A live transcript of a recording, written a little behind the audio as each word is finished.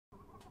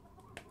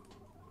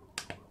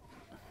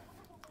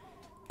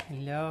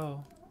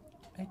Hello.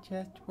 I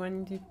just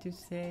wanted to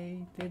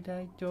say that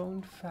I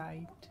don't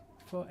fight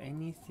for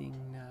anything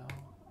now.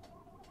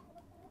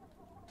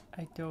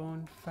 I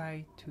don't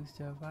fight to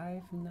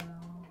survive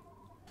now.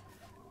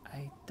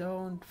 I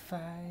don't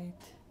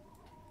fight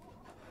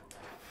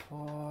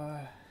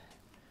for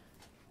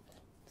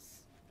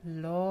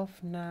love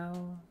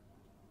now.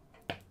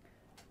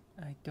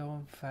 I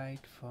don't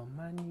fight for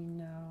money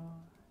now.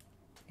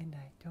 And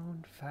I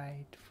don't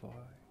fight for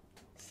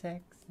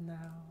sex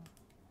now.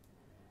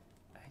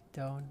 I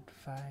don't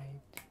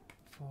fight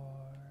for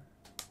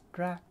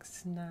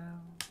drugs now.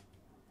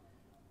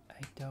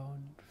 I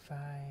don't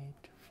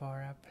fight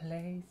for a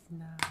place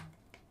now.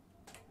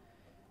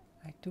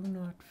 I do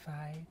not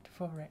fight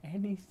for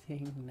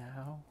anything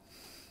now.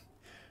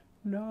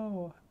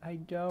 No, I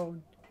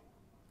don't.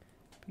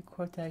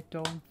 Because I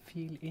don't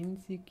feel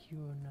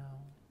insecure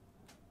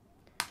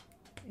now.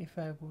 If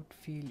I would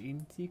feel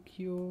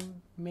insecure,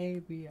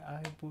 maybe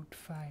I would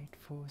fight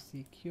for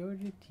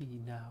security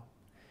now.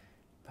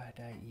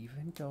 But I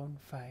even don't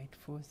fight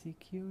for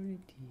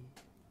security.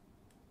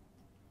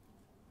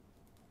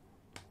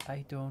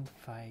 I don't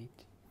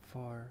fight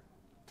for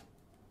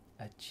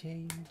a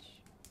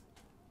change.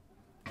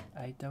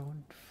 I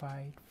don't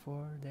fight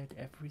for that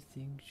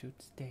everything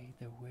should stay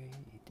the way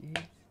it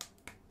is.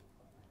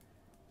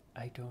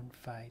 I don't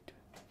fight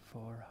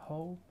for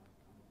hope.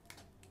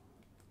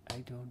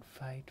 I don't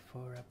fight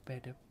for a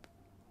better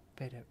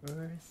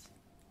earth.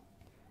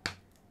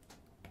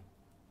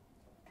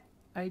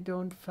 I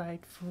don't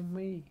fight for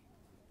me.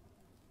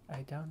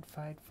 I don't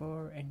fight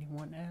for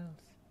anyone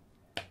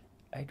else.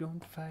 I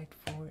don't fight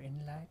for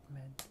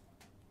enlightenment.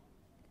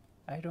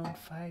 I don't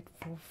fight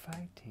for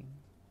fighting.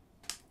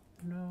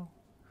 No.